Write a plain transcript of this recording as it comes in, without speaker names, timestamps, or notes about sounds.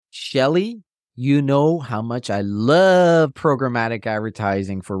Shelly, you know how much I love programmatic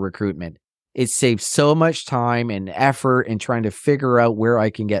advertising for recruitment. It saves so much time and effort in trying to figure out where I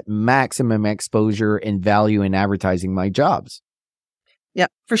can get maximum exposure and value in advertising my jobs. Yeah,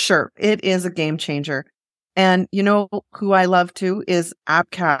 for sure. It is a game changer. And you know who I love too is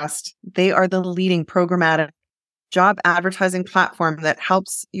Appcast. They are the leading programmatic job advertising platform that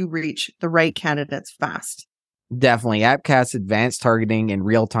helps you reach the right candidates fast. Definitely. Appcast's advanced targeting and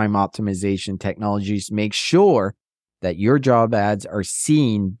real-time optimization technologies make sure that your job ads are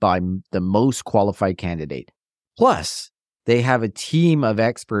seen by the most qualified candidate. Plus, they have a team of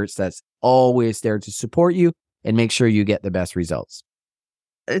experts that's always there to support you and make sure you get the best results.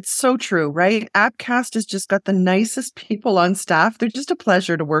 It's so true, right? Appcast has just got the nicest people on staff. They're just a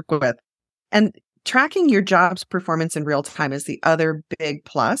pleasure to work with. And tracking your job's performance in real time is the other big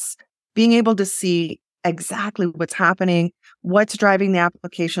plus. Being able to see exactly what's happening, what's driving the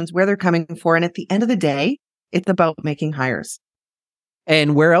applications, where they're coming for. And at the end of the day, it's about making hires.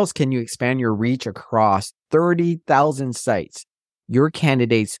 And where else can you expand your reach across 30,000 sites? Your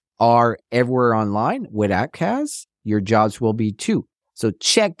candidates are everywhere online. With Appcast, your jobs will be too. So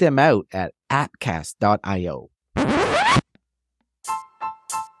check them out at appcast.io.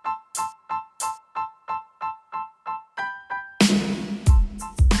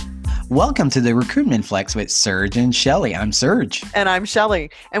 Welcome to the Recruitment Flex with Serge and Shelly. I'm Serge. And I'm Shelly.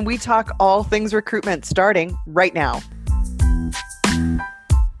 And we talk all things recruitment starting right now.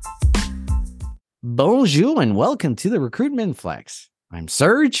 Bonjour and welcome to the Recruitment Flex. I'm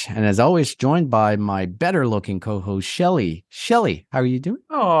Serge, and as always, joined by my better-looking co-host, Shelly. Shelly, how are you doing?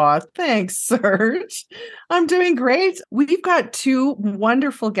 Oh, thanks, Serge. I'm doing great. We've got two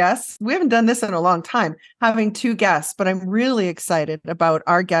wonderful guests. We haven't done this in a long time, having two guests, but I'm really excited about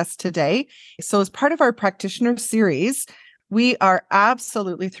our guests today. So as part of our Practitioner series, we are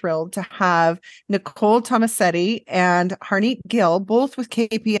absolutely thrilled to have Nicole Tomassetti and Harneet Gill, both with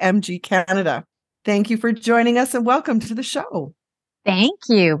KPMG Canada. Thank you for joining us and welcome to the show. Thank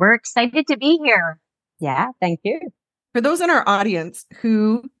you. We're excited to be here. Yeah, thank you. For those in our audience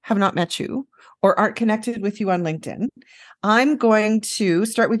who have not met you or aren't connected with you on LinkedIn, I'm going to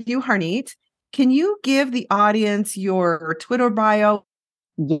start with you, Harneet. Can you give the audience your Twitter bio?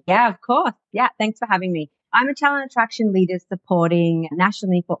 Yeah, of course. Yeah, thanks for having me. I'm a talent attraction leader supporting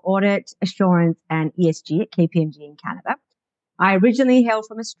nationally for audit, assurance, and ESG at KPMG in Canada. I originally hail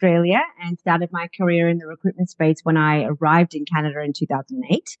from Australia and started my career in the recruitment space when I arrived in Canada in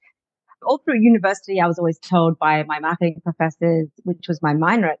 2008. All through university, I was always told by my marketing professors, which was my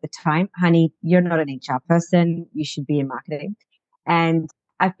minor at the time, honey, you're not an HR person. You should be in marketing. And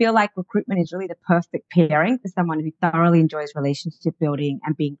I feel like recruitment is really the perfect pairing for someone who thoroughly enjoys relationship building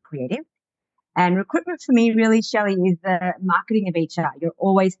and being creative. And recruitment for me, really, Shelly, is the marketing of HR. You're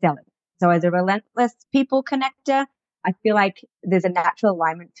always selling. So as a relentless people connector, I feel like there's a natural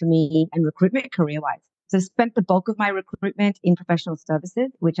alignment for me and recruitment career-wise. So I spent the bulk of my recruitment in professional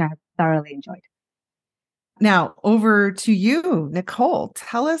services, which I have thoroughly enjoyed. Now, over to you, Nicole.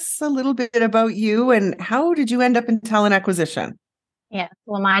 Tell us a little bit about you and how did you end up in talent acquisition? Yeah,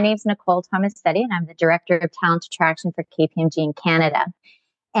 well, my name's Nicole Tomassetti, and I'm the Director of Talent Attraction for KPMG in Canada.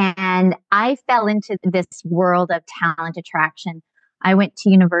 And I fell into this world of talent attraction. I went to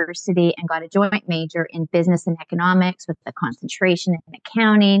university and got a joint major in business and economics with a concentration in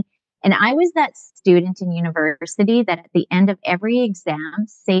accounting. And I was that student in university that at the end of every exam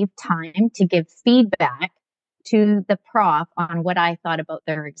saved time to give feedback to the prof on what I thought about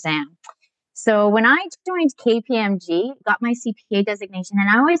their exam. So when I joined KPMG, got my CPA designation, and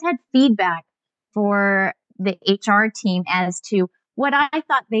I always had feedback for the HR team as to what I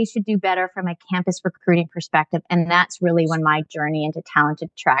thought they should do better from a campus recruiting perspective. And that's really when my journey into talent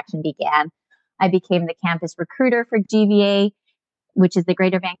attraction began. I became the campus recruiter for GVA, which is the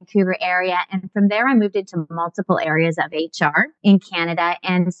Greater Vancouver area. And from there, I moved into multiple areas of HR in Canada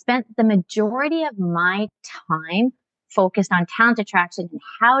and spent the majority of my time focused on talent attraction and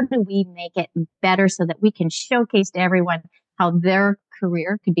how do we make it better so that we can showcase to everyone how their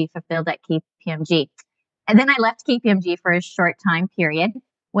career could be fulfilled at KPMG. And then I left KPMG for a short time period,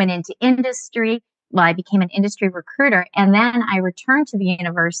 went into industry. Well, I became an industry recruiter. And then I returned to the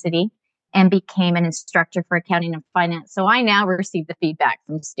university and became an instructor for accounting and finance. So I now receive the feedback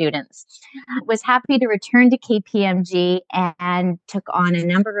from students. Was happy to return to KPMG and took on a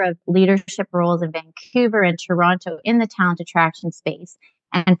number of leadership roles in Vancouver and Toronto in the talent attraction space.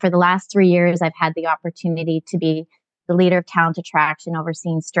 And for the last 3 years, I've had the opportunity to be the leader of talent attraction,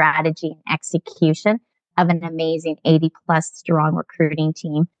 overseeing strategy and execution of an amazing 80 plus strong recruiting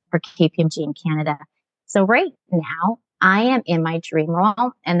team for KPMG in Canada. So right now, I am in my dream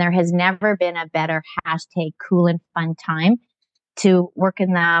role, and there has never been a better hashtag cool and fun time to work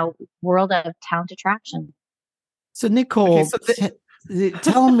in the world of talent attraction. So, Nicole,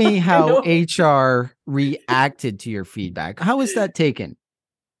 tell me how know. HR reacted to your feedback. How was that taken?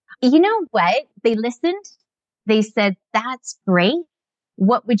 You know what? They listened. They said, that's great.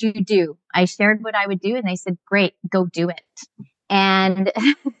 What would you do? I shared what I would do, and they said, great, go do it. And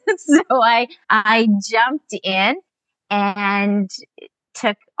so I jumped in and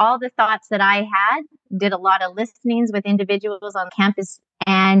took all the thoughts that I had, did a lot of listenings with individuals on campus,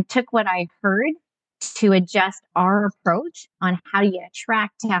 and took what I heard to adjust our approach on how do you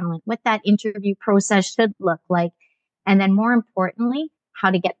attract talent, what that interview process should look like, and then more importantly,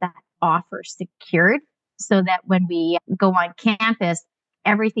 how to get that offer secured so that when we go on campus,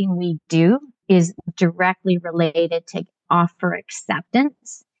 everything we do is directly related to offer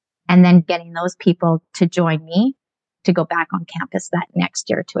acceptance and then getting those people to join me to go back on campus that next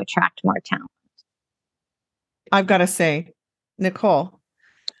year to attract more talent. I've got to say, Nicole,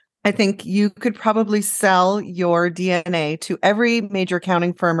 I think you could probably sell your DNA to every major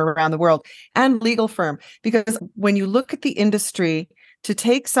accounting firm around the world and legal firm, because when you look at the industry, to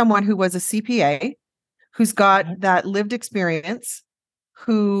take someone who was a CPA, who's got that lived experience,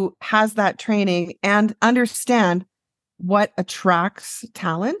 who has that training and understand what attracts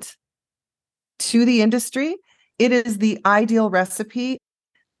talent to the industry, it is the ideal recipe.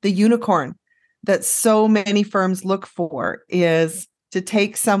 The unicorn that so many firms look for is to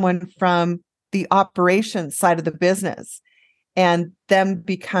take someone from the operations side of the business and them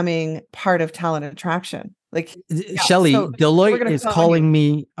becoming part of talent attraction. Like, Shelley, so Deloitte is calling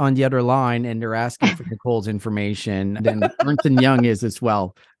me on the other line, and they're asking for Nicole's information. Then Ernst & Young is as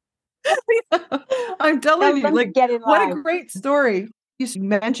well. I'm telling you, like, what a live. great story. You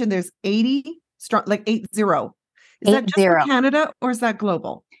mentioned there's 80 strong, like 80. Is that just 80. for Canada or is that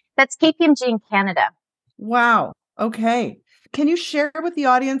global? That's KPMG in Canada. Wow. Okay. Can you share with the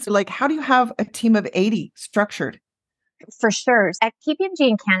audience, like, how do you have a team of 80 structured? For sure. At KPMG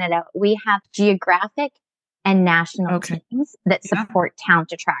in Canada, we have geographic and national teams that support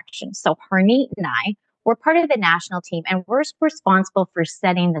talent attraction. So Harneet and I, we're part of the national team, and we're responsible for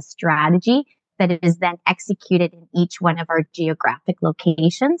setting the strategy that is then executed in each one of our geographic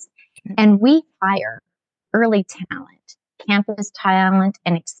locations. And we hire early talent, campus talent,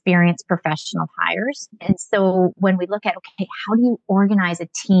 and experienced professional hires. And so when we look at, okay, how do you organize a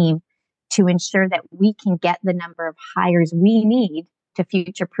team to ensure that we can get the number of hires we need to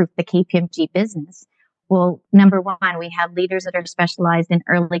future-proof the KPMG business? Well, number one, we have leaders that are specialized in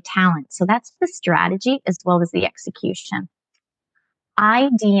early talent. So that's the strategy as well as the execution.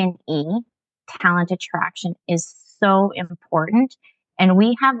 ID&E, talent attraction, is so important. And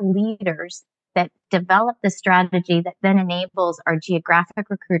we have leaders that develop the strategy that then enables our geographic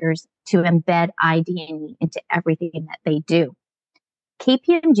recruiters to embed ID&E into everything that they do.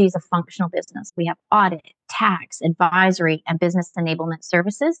 KPMG is a functional business. We have audit, tax, advisory, and business enablement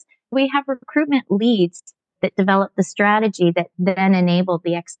services. We have recruitment leads that develop the strategy that then enable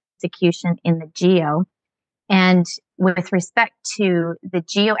the execution in the geo. And with respect to the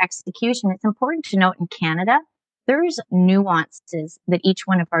geo execution, it's important to note in Canada, there's nuances that each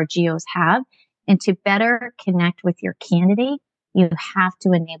one of our geos have. And to better connect with your candidate, you have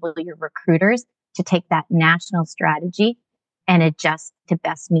to enable your recruiters to take that national strategy and adjust to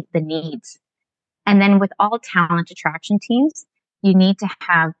best meet the needs. And then with all talent attraction teams, you need to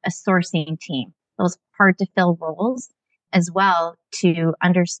have a sourcing team, those hard to fill roles, as well to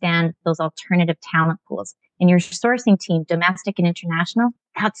understand those alternative talent pools. And your sourcing team, domestic and international,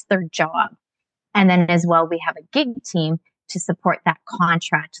 that's their job. And then as well, we have a gig team to support that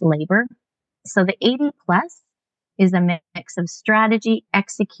contract labor. So the 80 plus is a mix of strategy,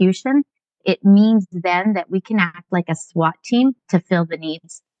 execution. It means then that we can act like a SWAT team to fill the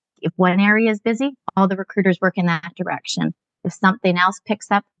needs. If one area is busy, all the recruiters work in that direction. If something else picks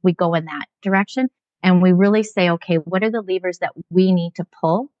up, we go in that direction. And we really say, okay, what are the levers that we need to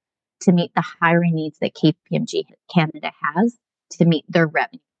pull to meet the hiring needs that KPMG Canada has to meet their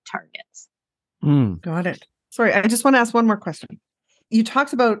revenue targets? Got it. Sorry, I just want to ask one more question. You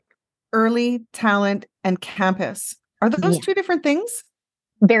talked about early talent and campus. Are those two different things?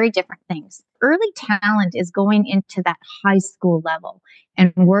 Very different things. Early talent is going into that high school level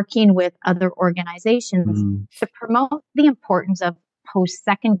and working with other organizations to promote the importance of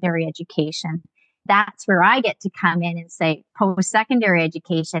post-secondary education. That's where I get to come in and say post-secondary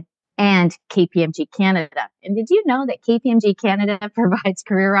education and KPMG Canada. And did you know that KPMG Canada provides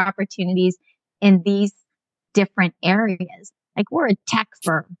career opportunities in these different areas? Like, we're a tech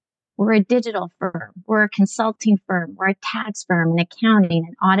firm. We're a digital firm. We're a consulting firm. We're a tax firm, an accounting,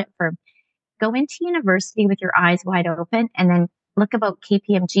 an audit firm. Go into university with your eyes wide open and then look about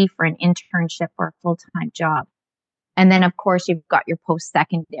KPMG for an internship or a full-time job. And then, of course, you've got your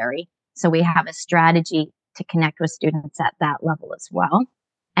post-secondary. So we have a strategy to connect with students at that level as well.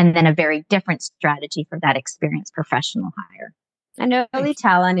 And then a very different strategy for that experienced professional hire. And early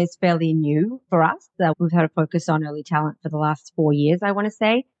talent is fairly new for us. We've had a focus on early talent for the last 4 years, I want to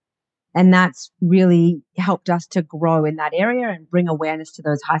say. And that's really helped us to grow in that area and bring awareness to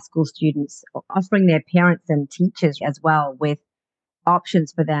those high school students, offering their parents and teachers as well with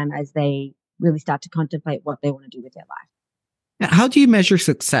options for them as they really start to contemplate what they want to do with their life. Now, how do you measure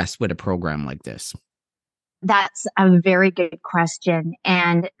success with a program like this? That's a very good question.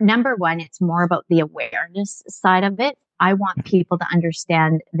 And number one, it's more about the awareness side of it. I want people to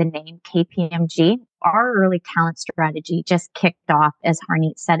understand the name KPMG. Our early talent strategy just kicked off, as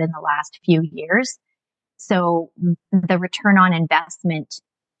Harneet said, in the last few years. So the return on investment,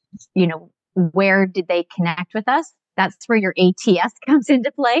 where did they connect with us? That's where your ATS comes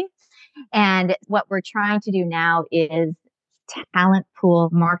into play. And what we're trying to do now is talent pool,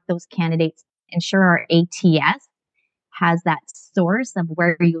 mark those candidates, ensure our ATS has that source of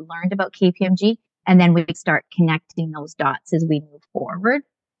where you learned about KPMG. And then we start connecting those dots as we move forward.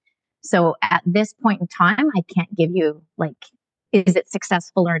 So at this point in time, I can't give you is it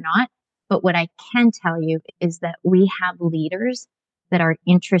successful or not? But what I can tell you is that we have leaders that are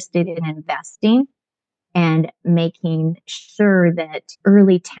interested in investing and making sure that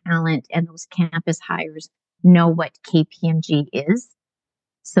early talent and those campus hires know what KPMG is.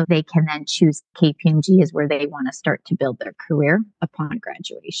 So they can then choose KPMG as where they want to start to build their career upon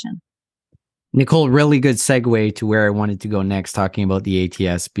graduation. Nicole, really good segue to where I wanted to go next, talking about the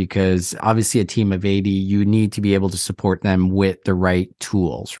ATS, because obviously a team of 80, you need to be able to support them with the right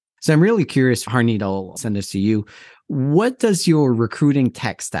tools. So I'm really curious, Harneet, I'll send this to you. What does your recruiting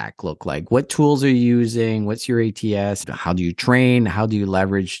tech stack look like? What tools are you using? What's your ATS? How do you train? How do you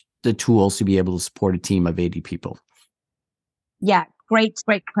leverage the tools to be able to support a team of 80 people? Yeah, great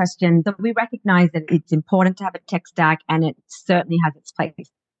question. So we recognize that it's important to have a tech stack, and it certainly has its place.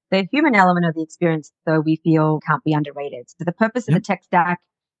 The human element of the experience, though, we feel can't be underrated. So the purpose of the tech stack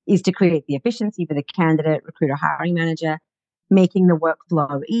is to create the efficiency for the candidate, recruiter, hiring manager, making the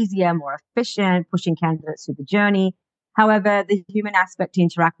workflow easier, more efficient, pushing candidates through the journey. However, the human aspect to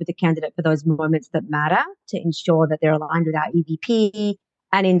interact with the candidate for those moments that matter, to ensure that they're aligned with our EVP.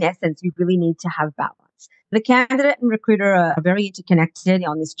 And in essence, you really need to have balance. The candidate and recruiter are very interconnected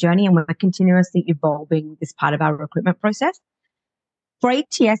on this journey, and we're continuously evolving this part of our recruitment process. For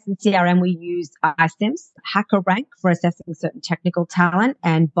ATS and CRM, we use iCIMS, HackerRank for assessing certain technical talent,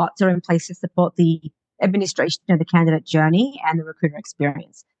 and bots are in place to support the administration of the candidate journey and the recruiter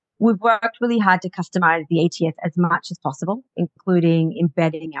experience. We've worked really hard to customize the ATS as much as possible, including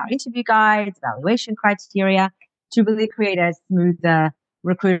embedding our interview guides, evaluation criteria, to really create a smoother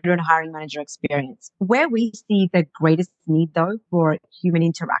recruiter and hiring manager experience. Where we see the greatest need, though, for human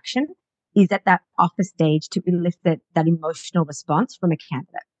interaction is at that offer stage to elicit that emotional response from a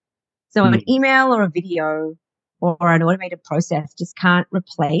candidate. So an email or a video or an automated process just can't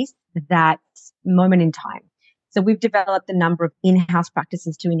replace that moment in time. So we've developed a number of in-house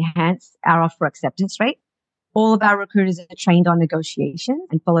practices to enhance our offer acceptance rate. All of our recruiters are trained on negotiation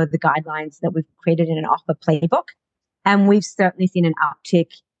and follow the guidelines that we've created in an offer playbook. And we've certainly seen an uptick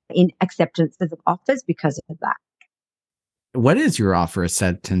in acceptances of offers because of that. What is your offer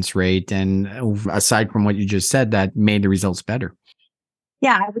acceptance rate? And aside from what you just said, that made the results better?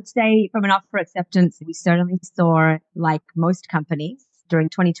 Yeah, I would say from an offer acceptance, we certainly saw, like most companies during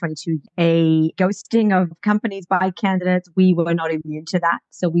 2022, a ghosting of companies by candidates. We were not immune to that.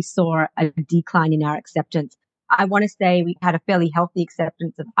 So we saw a decline in our acceptance. I want to say we had a fairly healthy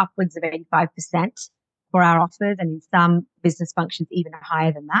acceptance of upwards of 85% for our offers, and in some business functions, even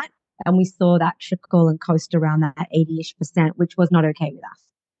higher than that. And we saw that trickle and coast around that 80-ish%, which was not okay with us.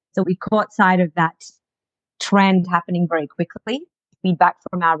 So we caught sight of that trend happening very quickly, feedback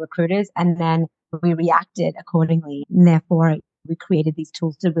from our recruiters, and then we reacted accordingly. And therefore, we created these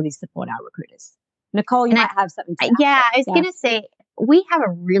tools to really support our recruiters. Nicole, you might have something to add. Yeah, I was going to say, we have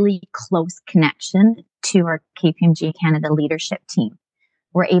a really close connection to our KPMG Canada leadership team.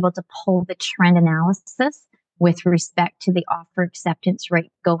 We're able to pull the trend analysis with respect to the offer acceptance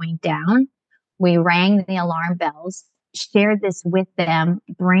rate going down. We rang the alarm bells, shared this with them,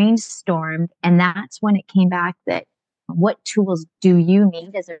 brainstormed, and that's when it came back that what tools do you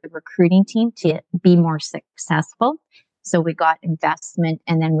need as a recruiting team to be more successful? So we got investment,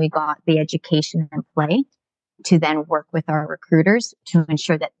 and then we got the education in play. to then work with our recruiters to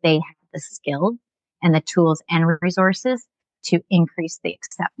ensure that they have the skill and the tools and resources to increase the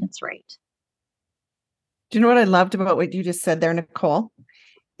acceptance rate. Do you know what I loved about what you just said there, Nicole?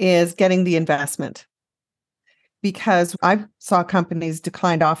 Is getting the investment. Because I saw companies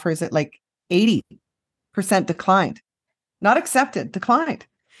declined offers at like 80% declined, not accepted, declined.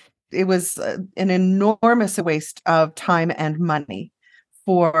 It was an enormous waste of time and money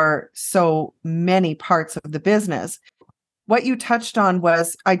for so many parts of the business. What you touched on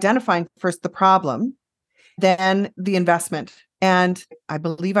was identifying first the problem, then the investment. And I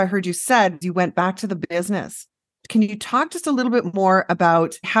believe I heard you said you went back to the business. Can you talk just a little bit more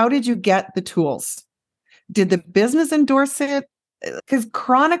about how did you get the tools? Did the business endorse it? Because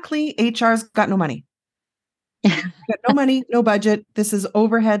chronically, HR's got no money. Got no money, no budget. This is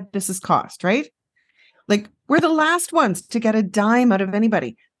overhead. This is cost, right? Like we're the last ones to get a dime out of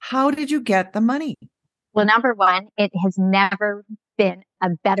anybody. How did you get the money? Well, number one, it has never been a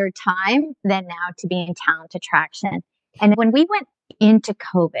better time than now to be in talent attraction. And when we went into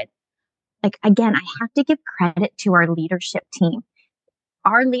COVID, like again, I have to give credit to our leadership team.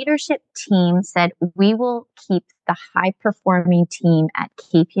 Our leadership team said, we will keep the high performing team at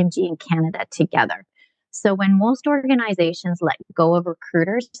KPMG in Canada together. So when most organizations let go of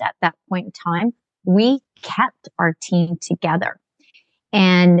recruiters at that point in time, we kept our team together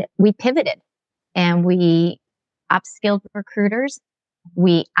and we pivoted and we upskilled recruiters.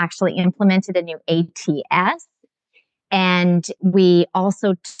 We actually implemented a new ATS and we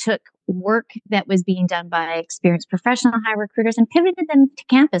also took work that was being done by experienced professional hire recruiters and pivoted them to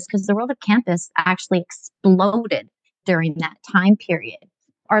campus because the world of campus actually exploded during that time period.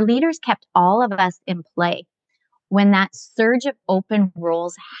 Our leaders kept all of us in play. When that surge of open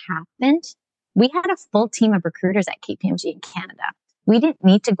roles happened, we had a full team of recruiters at KPMG in Canada. We didn't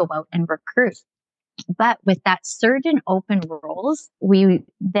need to go out and recruit. But with that surge in open roles, we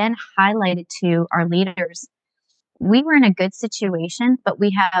then highlighted to our leaders, we were in a good situation, but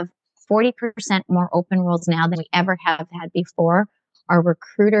we have 40% more open roles now than we ever have had before. Our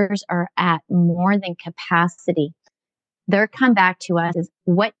recruiters are at more than capacity. Their comeback to us is,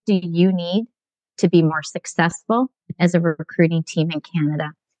 what do you need to be more successful as a recruiting team in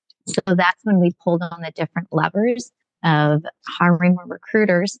Canada? So that's when we pulled on the different levers of hiring more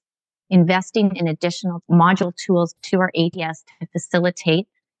recruiters, investing in additional module tools to our ATS to facilitate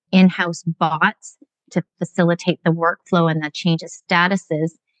in-house bots, to facilitate the workflow and the change of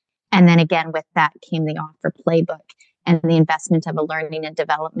statuses. And then again, with that came the offer playbook and the investment of a learning and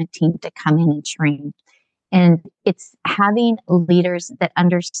development team to come in and train. And it's having leaders that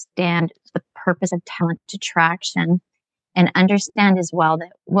understand the purpose of talent attraction and understand as well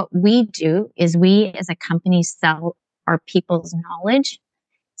that what we do is we as a company sell our people's knowledge.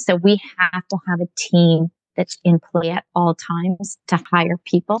 So we have to have a team that's in play at all times to hire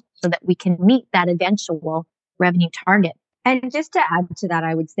people so that we can meet that eventual revenue target. And just to add to that,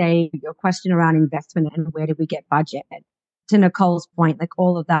 I would say your question around investment and where do we get budget? To Nicole's point, like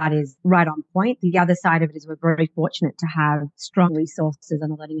all of that is right on point. The other side of it is we're very fortunate to have strong resources on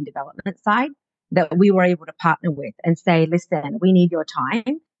the learning and development side that we were able to partner with and say, listen, we need your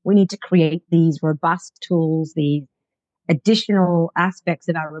time. We need to create these robust tools, these additional aspects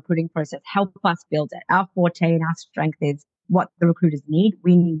of our recruiting process. Help us build it. Our forte and our strength is what the recruiters need.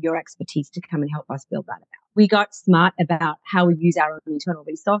 We need your expertise to come and help us build that out. We got smart about how we use our own internal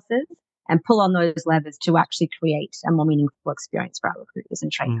resources and pull on those levers to actually create a more meaningful experience for our recruiters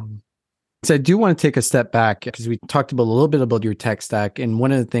and trainers. So I do want to take a step back because we talked about a little bit about your tech stack. And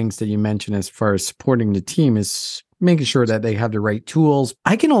one of the things that you mentioned as far as supporting the team is making sure that they have the right tools.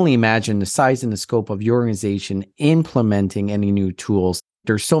 I can only imagine the size and the scope of your organization implementing any new tools.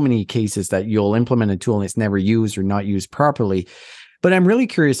 There's so many cases that you'll implement a tool and it's never used or not used properly. But I'm really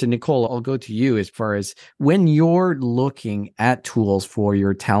curious, and Nicole, I'll go to you as far as when you're looking at tools for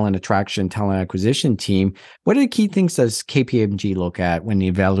your talent attraction, talent acquisition team, what are the key things does KPMG look at when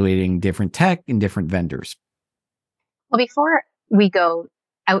evaluating different tech and different vendors? Well, before we go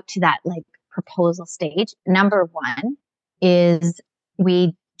out to that like proposal stage, number one is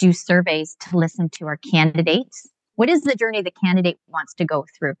we do surveys to listen to our candidates. What is the journey the candidate wants to go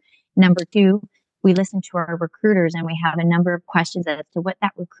through? Number two, we listen to our recruiters and we have a number of questions as to what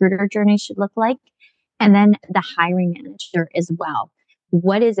that recruiter journey should look like. And then the hiring manager as well.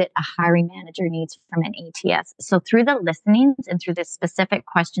 What is it a hiring manager needs from an ATS? So through the listenings and through the specific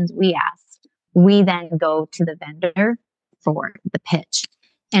questions we asked, we then go to the vendor for the pitch.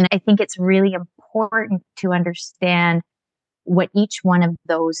 And I think it's really important to understand what each one of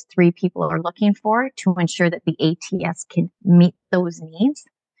those three people are looking for to ensure that the ATS can meet those needs.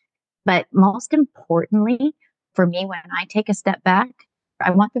 But most importantly, For me, when I take a step back,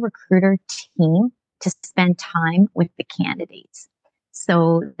 I want the recruiter team to spend time with the candidates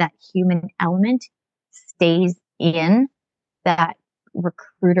so that human element stays in that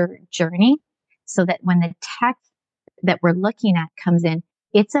recruiter journey, so that when the tech that we're looking at comes in,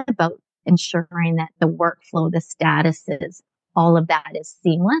 it's about ensuring that the workflow, the statuses, all of that is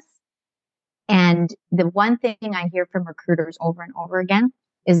seamless. And the one thing I hear from recruiters over and over again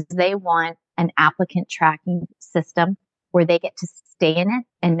is they want an applicant tracking system where they get to stay in it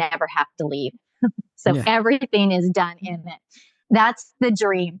and never have to leave. So everything is done in it. That's the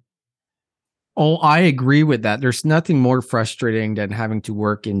dream. Oh, I agree with that. There's nothing more frustrating than having to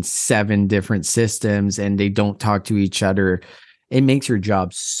work in 7 different systems and they don't talk to each other. It makes your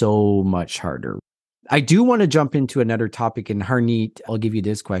job so much harder. I do want to jump into another topic, and Harneet, I'll give you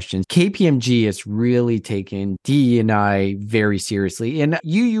this question. KPMG is really taking DE&I very seriously. And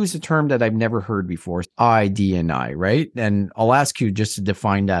you use a term that I've never heard before, ID&I, right? And I'll ask you just to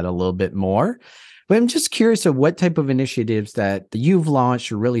define that a little bit more. But I'm just curious of what type of initiatives that you've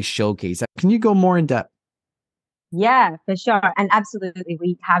launched or really showcase. Can you go more in depth? Yeah, for sure. And absolutely,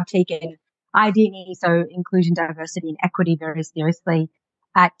 we have taken ID&E, so inclusion, diversity, and equity very seriously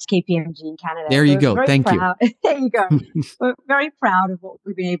at KPMG in Canada. There you go. Thank you. There you go. We're very proud of what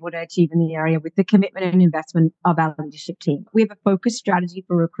we've been able to achieve in the area with the commitment and investment of our leadership team. We have a focused strategy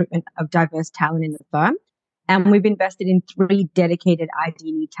for recruitment of diverse talent in the firm, and we've invested in 3 dedicated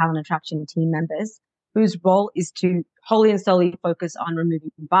ID&E talent attraction team members whose role is to wholly and solely focus on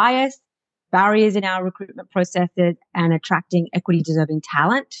removing bias, barriers in our recruitment processes, and attracting equity-deserving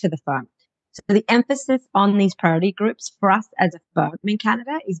talent to the firm. So the emphasis on these priority groups for us as a firm in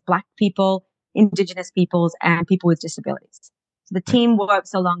Canada is Black people, Indigenous peoples, and people with disabilities. So the team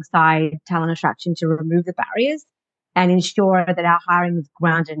works alongside talent attraction to remove the barriers and ensure that our hiring is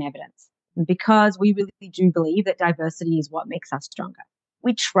grounded in evidence. And because we really do believe that diversity is what makes us stronger.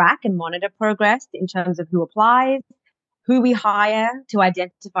 We track and monitor progress in terms of who applies, who we hire to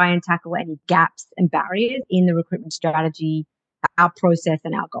identify and tackle any gaps and barriers in the recruitment strategy, our process,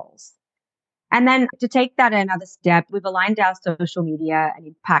 and our goals. And then to take that another step, we've aligned our social media and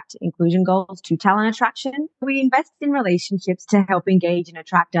impact inclusion goals to talent attraction. We invest in relationships to help engage and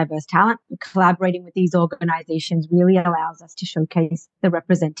attract diverse talent. Collaborating with these organizations really allows us to showcase the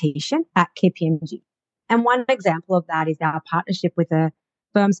representation at KPMG. And one example of that is our partnership with a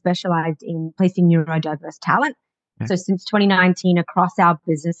firm specialized in placing neurodiverse talent. So since 2019, across our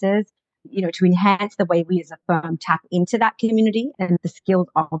businesses, to enhance the way we as a firm tap into that community and the skills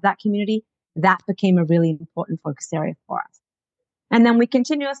of that community, that became a really important focus area for us. And then we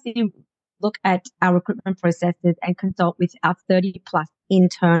continuously look at our recruitment processes and consult with our 30 plus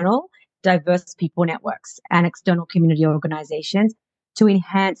internal diverse people networks and external community organizations to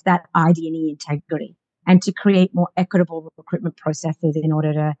enhance that ID&E integrity and to create more equitable recruitment processes in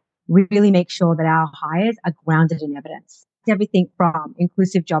order to really make sure that our hires are grounded in evidence. Everything from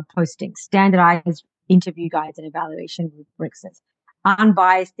inclusive job postings, standardized interview guides and evaluation rubrics,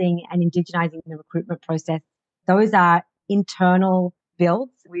 unbiasing and indigenizing the recruitment process. Those are internal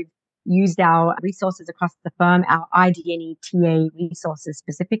builds. We've used our resources across the firm, our ID&E TA resources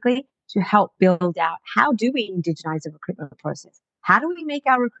specifically, to help build out how do we indigenize the recruitment process? How do we make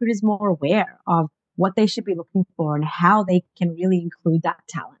our recruiters more aware of what they should be looking for and how they can really include that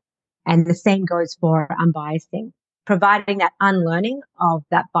talent? And the same goes for unbiasing, providing that unlearning of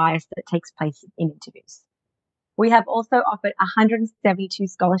that bias that takes place in interviews. We have also offered 172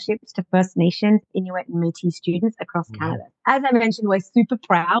 scholarships to First Nations, Inuit, and Métis students across Canada. As I mentioned, we're super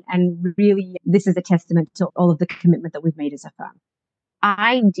proud, and really this is a testament to all of the commitment that we've made as a firm.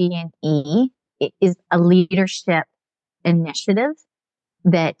 ID&E is a leadership initiative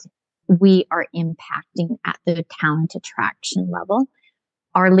that we are impacting at the talent attraction level.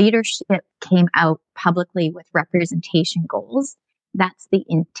 Our leadership came out publicly with representation goals. That's the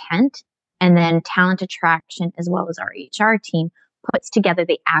intent. And then talent attraction, as well as our HR team, puts together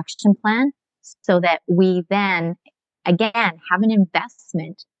the action plan so that we then, again, have an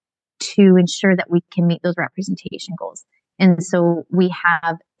investment to ensure that we can meet those representation goals. And so we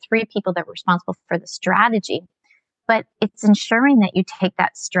have 3 people that are responsible for the strategy, but it's ensuring that you take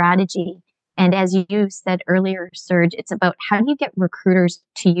that strategy. And as you said earlier, Serge, it's about how do you get recruiters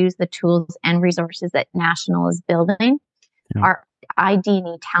to use the tools and resources that National is building. Yeah. Our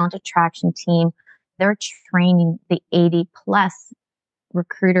ID&E talent attraction team, they're training the 80 plus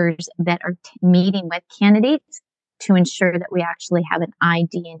recruiters that are meeting with candidates to ensure that we actually have an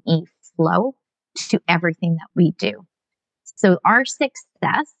ID&E flow to everything that we do. So our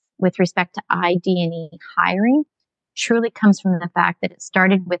success with respect to ID&E hiring truly comes from the fact that it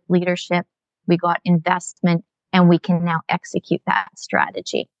started with leadership. We got investment and we can now execute that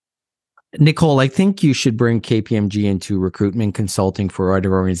strategy. Nicole, I think you should bring KPMG into recruitment consulting for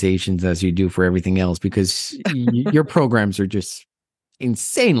other organizations as you do for everything else, because your programs are just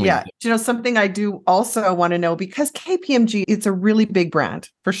insanely. Yeah. Something I do also want to know, because KPMG, it's a really big brand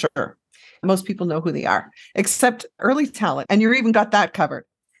for sure. Most people know who they are, except early talent. And you've even got that covered.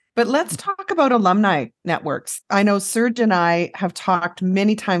 But let's talk about alumni networks. I know Serge and I have talked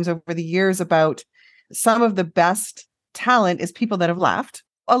many times over the years about some of the best talent is people that have left.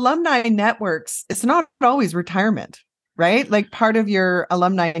 Alumni networks, it's not always retirement, right? Like part of your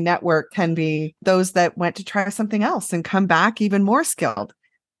alumni network can be those that went to try something else and come back even more skilled.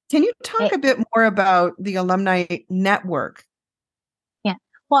 Can you talk a bit more about the alumni network? Yeah.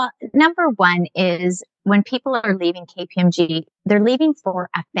 Well, number one is when people are leaving KPMG, they're leaving for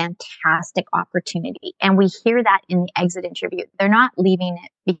a fantastic opportunity. And we hear that in the exit interview. They're not leaving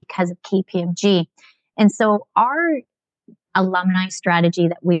it because of KPMG. And so our alumni strategy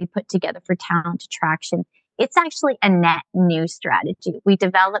that we put together for talent attraction, it's actually a net new strategy. We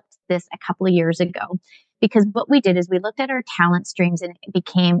developed this a couple of years ago because what we did is we looked at our talent streams, and it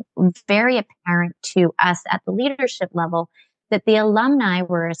became very apparent to us at the leadership level that the alumni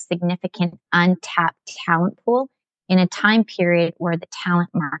were a significant untapped talent pool in a time period where the talent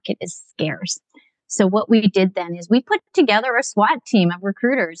market is scarce. So what we did then is we put together a SWAT team of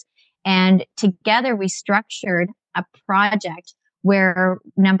recruiters, and together we structured a project where,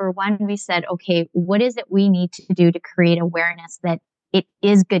 number one, we said, okay, what is it we need to do to create awareness that it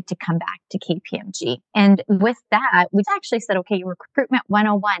is good to come back to KPMG? And with that, we actually said, okay, recruitment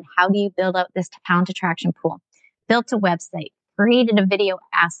 101, how do you build out this talent attraction pool? Built a website, created a video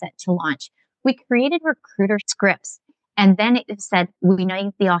asset to launch. We created recruiter scripts. And then it said, we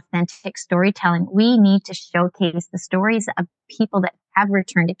need the authentic storytelling. We need to showcase the stories of people that have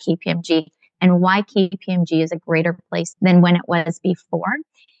returned to KPMG and why KPMG is a greater place than when it was before.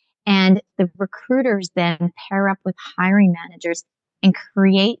 And the recruiters then pair up with hiring managers and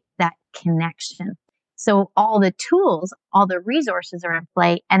create that connection. So all the tools, all the resources are in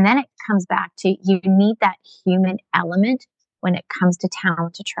play. And then it comes back to you need that human element when it comes to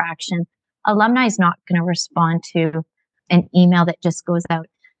talent attraction. Alumni is not going to respond to an email that just goes out.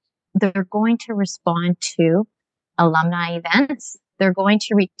 They're going to respond to alumni events. They're going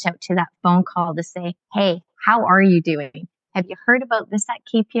to reach out to that phone call to say, hey, how are you doing? Have you heard about this at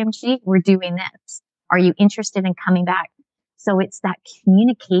KPMG? We're doing this. Are you interested in coming back? So it's that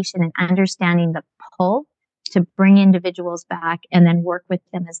communication and understanding the pull to bring individuals back and then work with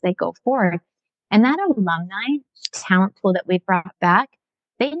them as they go forward. And that alumni talent pool that we've brought back,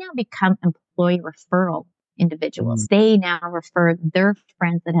 they now become employee referral individuals. They now refer their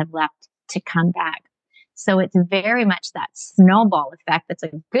friends that have left to come back. So it's very much that snowball effect. That's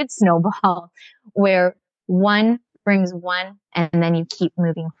a good snowball where one brings one and then you keep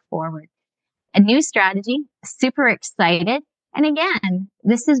moving forward. A new strategy, super excited. And again,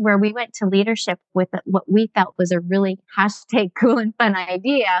 this is where we went to leadership with what we felt was a really #cool and fun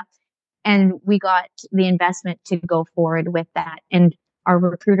idea. And we got the investment to go forward with that. And our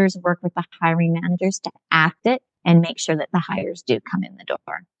recruiters work with the hiring managers to act it and make sure that the hires do come in the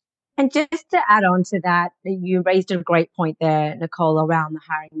door. And just to add on to that, you raised a great point there, Nicole, around the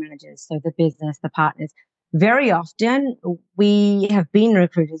hiring managers. So the business, the partners. Very often we have been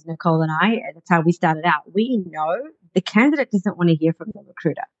recruiters, Nicole and I, that's how we started out. We know the candidate doesn't want to hear from the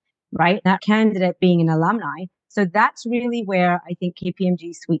recruiter, right? That candidate being an alumni. So that's really where I think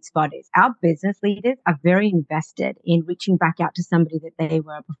KPMG's sweet spot is. Our business leaders are very invested in reaching back out to somebody that they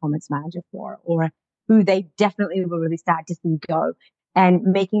were a performance manager for, or who they definitely were really sad to see go, and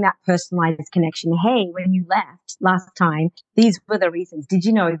making that personalized connection. Hey, when you left last time, these were the reasons. Did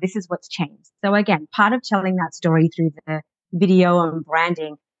you know this is what's changed? So again, part of telling that story through the video and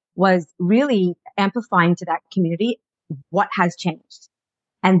branding was really amplifying to that community what has changed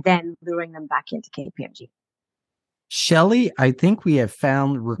and then luring them back into KPMG. Shelley, I think we have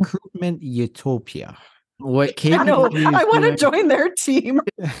found recruitment utopia. What KPMG I want to join their team.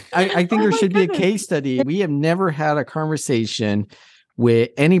 I think there should be a case study. We have never had a conversation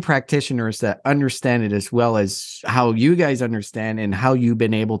with any practitioners that understand it as well as how you guys understand and how you've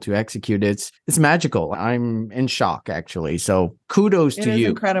been able to execute it. It's magical. I'm in shock, actually. So kudos to you. It is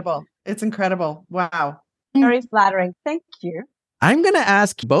incredible. It's incredible. Wow. Very flattering. Thank you. I'm going to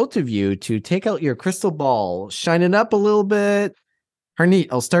ask both of you to take out your crystal ball, shine it up a little bit. Harneet,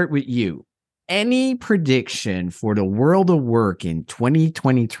 I'll start with you. Any prediction for the world of work in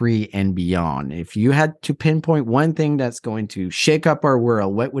 2023 and beyond? If you had to pinpoint one thing that's going to shake up our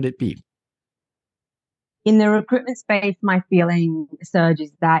world, what would it be? In the recruitment space, my feeling, Serge,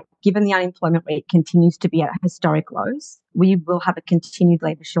 is that given the unemployment rate continues to be at historic lows, we will have a continued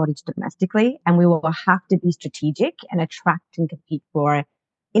labour shortage domestically, and we will have to be strategic and attract and compete for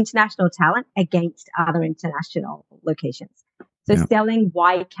international talent against other international locations. So selling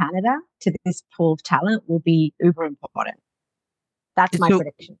why Canada to this pool of talent will be uber important. That's my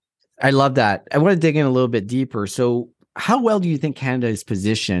prediction. I love that. I want to dig in a little bit deeper. So how well do you think Canada is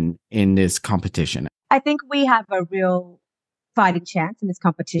positioned in this competition? I think we have a real fighting chance in this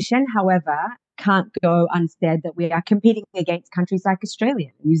competition. However, can't go unsaid that we are competing against countries like Australia,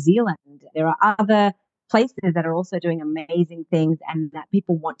 New Zealand. There are other places that are also doing amazing things and that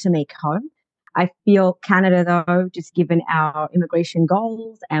people want to make home. I feel Canada, though, just given our immigration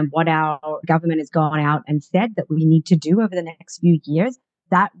goals and what our government has gone out and said that we need to do over the next few years,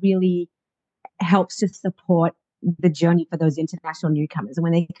 that really helps to support the journey for those international newcomers. And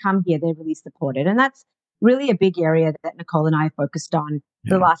when they come here, they're really supported. And that's really a big area that Nicole and I have focused on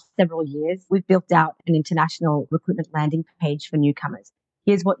for the last several years. We've built out an international recruitment landing page for newcomers.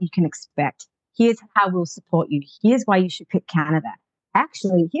 Here's what you can expect. Here's how we'll support you. Here's why you should pick Canada.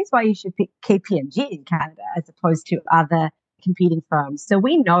 Actually, here's why you should pick KPMG in Canada as opposed to other competing firms. So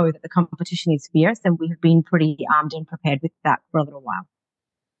we know that the competition is fierce and we have been pretty armed and prepared with that for a little while.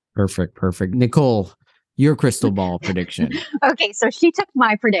 Perfect. Nicole, your crystal ball prediction. Okay, so she took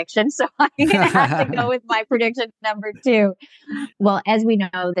my prediction, so I'm going to have to go with my prediction number 2. Well, as we know,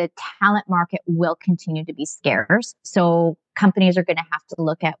 the talent market will continue to be scarce. So companies are going to have to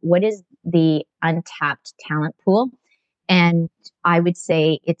look at what is the untapped talent pool. And I would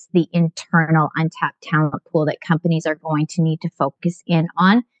say it's the internal untapped talent pool that companies are going to need to focus in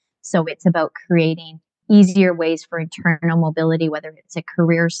on. So it's about creating easier ways for internal mobility, whether it's a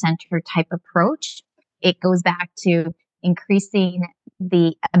career center type approach. It goes back to increasing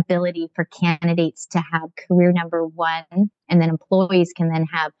the ability for candidates to have career number 1, and then employees can then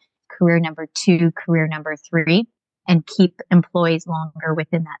have career number 2, career number 3, and keep employees longer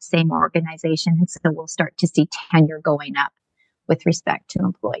within that same organization. And so we'll start to see tenure going up with respect to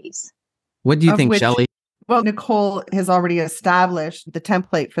employees. What do you think, Shelley? Well, Nicole has already established the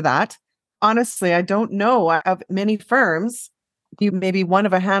template for that. Honestly, I don't know of many firms. You may be one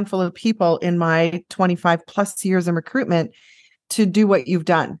of a handful of people in my 25 plus years in recruitment to do what you've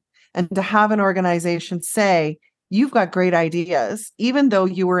done and to have an organization say, you've got great ideas, even though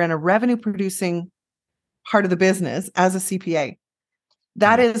you were in a revenue producing part of the business as a CPA.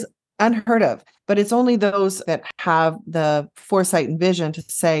 That is unheard of, but it's only those that have the foresight and vision to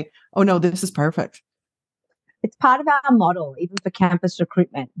say, oh no, this is perfect. It's part of our model, even for campus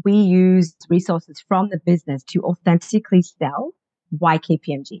recruitment. We use resources from the business to authentically sell why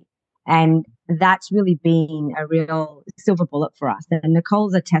KPMG. And that's really been a real silver bullet for us. And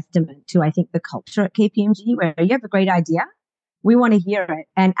Nicole's a testament to, I think, the culture at KPMG, where you have a great idea. We want to hear it.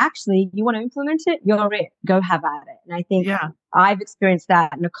 And actually, you want to implement it, you're it. Go have at it. And I think I've experienced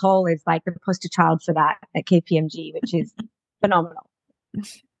that. Nicole is like the poster child for that at KPMG, which is phenomenal.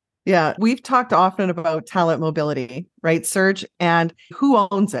 Yeah, we've talked often about talent mobility, right, Serge? And who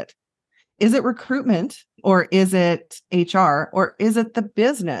owns it? Is it recruitment or is it HR or is it the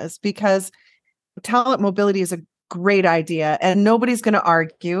business? Because talent mobility is a great idea and nobody's going to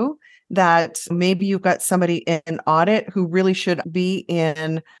argue that maybe you've got somebody in audit who really should be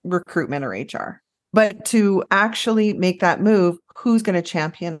in recruitment or HR. But to actually make that move, who's going to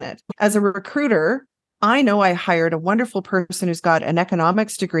champion it? As a recruiter, I know I hired a wonderful person who's got an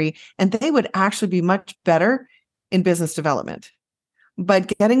economics degree, and they would actually be much better in business development.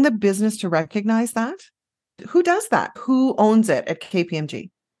 But getting the business to recognize that, who does that? Who owns it at KPMG?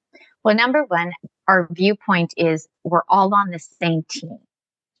 Well, number 1, our viewpoint is we're all on the same team.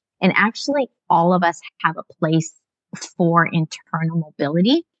 And actually, all of us have a place for internal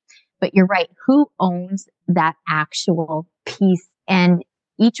mobility. But you're right, who owns that actual piece? And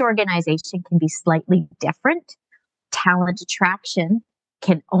each organization can be slightly different. Talent attraction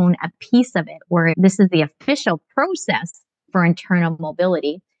can own a piece of it, where this is the official process for internal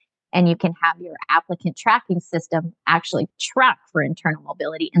mobility. And you can have your applicant tracking system actually track for internal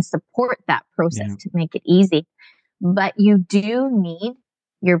mobility and support that process to make it easy. But you do need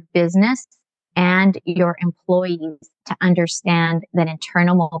your business and your employees to understand that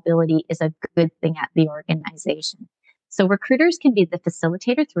internal mobility is a good thing at the organization. So recruiters can be the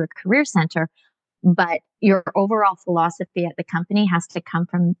facilitator through a career center, but your overall philosophy at the company has to come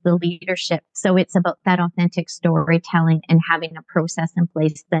from the leadership. So it's about that authentic storytelling and having a process in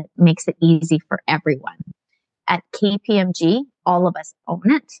place that makes it easy for everyone. At KPMG, all of us own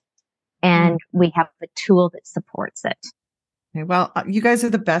it, and we have a tool that supports it. Okay, well, you guys are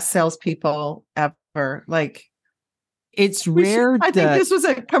the best salespeople ever. Like, it's rare. I think this was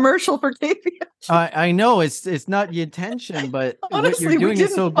a commercial for KPMG. I know it's not the intention, but Honestly, what you're doing we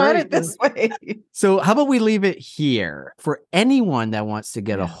is so didn't plan great. it this way. So how about we leave it here for anyone that wants to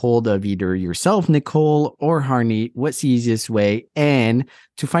get a hold of either yourself, Nicole, or Harneet? What's the easiest way? And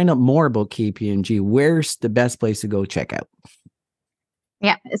to find out more about KPMG, where's the best place to go check out?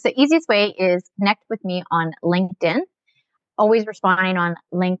 Yeah. So the easiest way is connect with me on LinkedIn, always responding on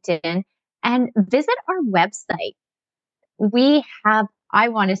LinkedIn, and visit our website. We have, I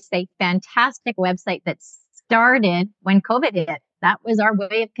want to say, fantastic website that started when COVID hit. That was our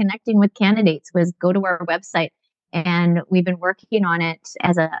way of connecting with candidates, was go to our website. And we've been working on it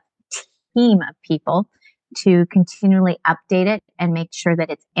as a team of people to continually update it and make sure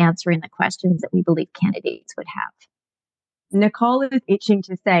that it's answering the questions that we believe candidates would have. Nicole is itching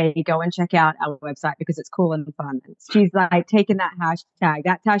to say, go and check out our website because it's cool and fun. She's like taking that hashtag.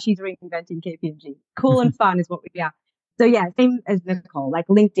 That's how she's reinventing KPMG. Cool and fun is what we are. So yeah, same as Nicole, like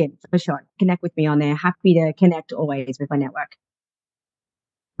LinkedIn for sure. Connect with me on there. Happy to connect always with my network.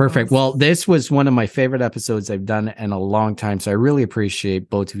 Perfect. Well, this was one of my favorite episodes I've done in a long time. So I really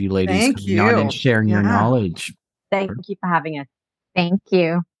appreciate both of you ladies coming on and sharing your knowledge. Thank you for having us. Thank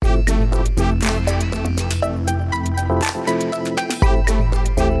you.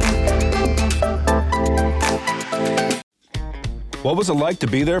 What was it like to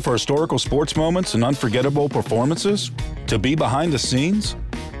be there for historical sports moments and unforgettable performances? To be behind the scenes?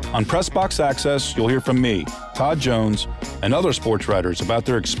 On Pressbox Access, you'll hear from me, Todd Jones, and other sports writers about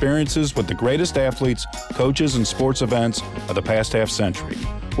their experiences with the greatest athletes, coaches, and sports events of the past half century.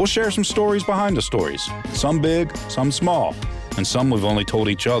 We'll share some stories behind the stories, some big, some small, and some we've only told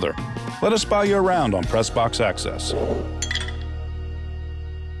each other. Let us spy you around on Pressbox Access.